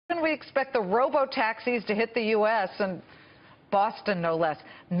We expect the robo-taxis to hit the U.S. and Boston, no less.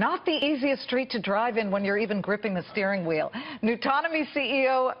 Not the easiest street to drive in when you're even gripping the steering wheel. Nutonomy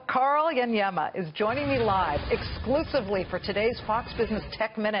CEO Karl Iagnemma is joining me live exclusively for today's Fox Business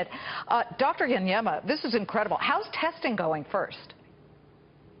Tech Minute. Dr. Iagnemma, this is incredible. How's testing going first?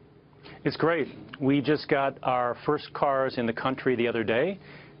 It's great. We just got our first cars in the country the other day.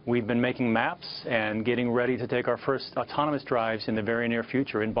 We've been making maps and getting ready to take our first autonomous drives in the very near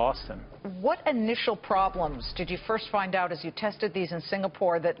future in Boston. What initial problems did you first find out as you tested these in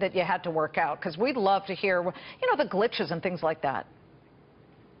Singapore that you had to work out? Because we'd love to hear, the glitches and things like that.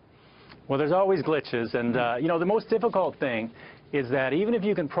 Well, there's always glitches, and the most difficult thing is that even if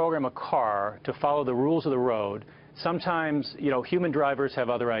you can program a car to follow the rules of the road, sometimes, human drivers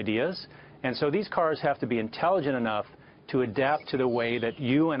have other ideas, and so these cars have to be intelligent enough to adapt to the way that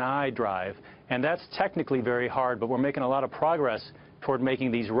you and I drive. And that's technically very hard, but we're making a lot of progress toward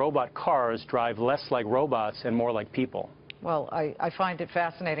making these robot cars drive less like robots and more like people. Well, I find it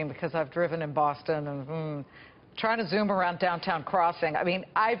fascinating because I've driven in Boston and trying to zoom around downtown Crossing. I mean,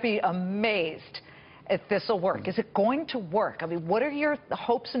 I'd be amazed if this will work. Is it going to work? I mean, what are your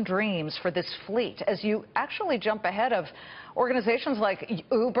hopes and dreams for this fleet as you actually jump ahead of organizations like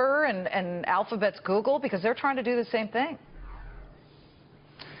Uber and Alphabet's Google, because they're trying to do the same thing?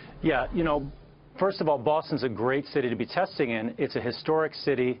 Yeah, first of all, Boston's a great city to be testing in. It's a historic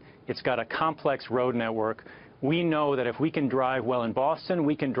city. It's got a complex road network. We know that if we can drive well in Boston,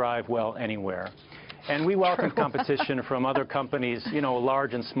 we can drive well anywhere. And we welcome competition from other companies,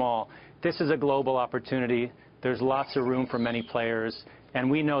 large and small. This is a global opportunity. There's lots of room for many players. And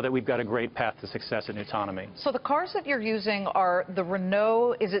we know that we've got a great path to success at Nutonomy. So the cars that you're using are the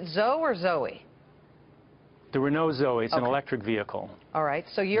Renault, is it Zoe or Zoe? The Renault Zoe, it's an electric vehicle. All right,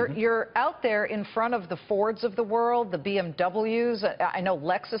 so you're out there in front of the Fords of the world, the BMWs. I know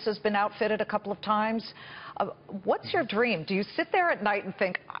Lexus has been outfitted a couple of times. What's your dream? Do you sit there at night and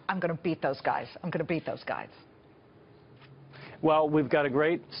think, I'm going to beat those guys, I'm going to beat those guys? Well, we've got a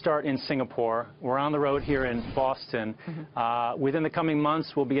great start in Singapore. We're on the road here in Boston. Within the coming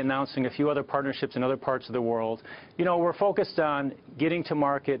months, we'll be announcing a few other partnerships in other parts of the world. We're focused on getting to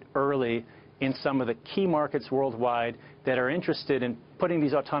market early in some of the key markets worldwide that are interested in putting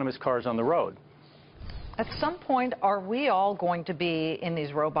these autonomous cars on the road. At some point, are we all going to be in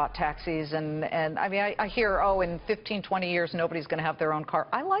these robot taxis? And I mean, I hear, in 15, 20 years, nobody's going to have their own car.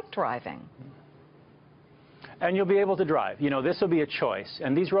 I like driving. And you'll be able to drive. This will be a choice.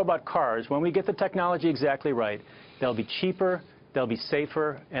 And these robot cars, when we get the technology exactly right, they'll be cheaper, they'll be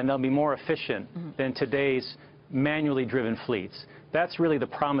safer, and they'll be more efficient than today's manually driven fleets. That's really the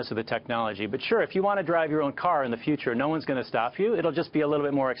promise of the technology. But sure, if you want to drive your own car in the future, no one's going to stop you. It'll just be a little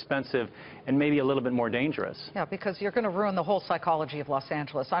bit more expensive and maybe a little bit more dangerous. Yeah, because you're going to ruin the whole psychology of Los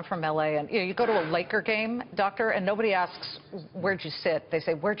Angeles. I'm from L.A., and you go to a Laker game, doctor, and nobody asks, where'd you sit? They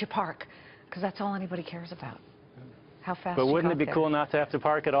say, where'd you park? Because that's all anybody cares about. How fast But wouldn't it be cool not to have to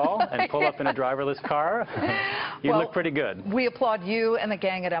park at all and pull up in a driverless car? You look pretty good. We applaud you and the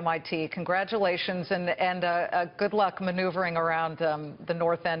gang at MIT. Congratulations and good luck maneuvering around the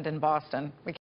North End in Boston.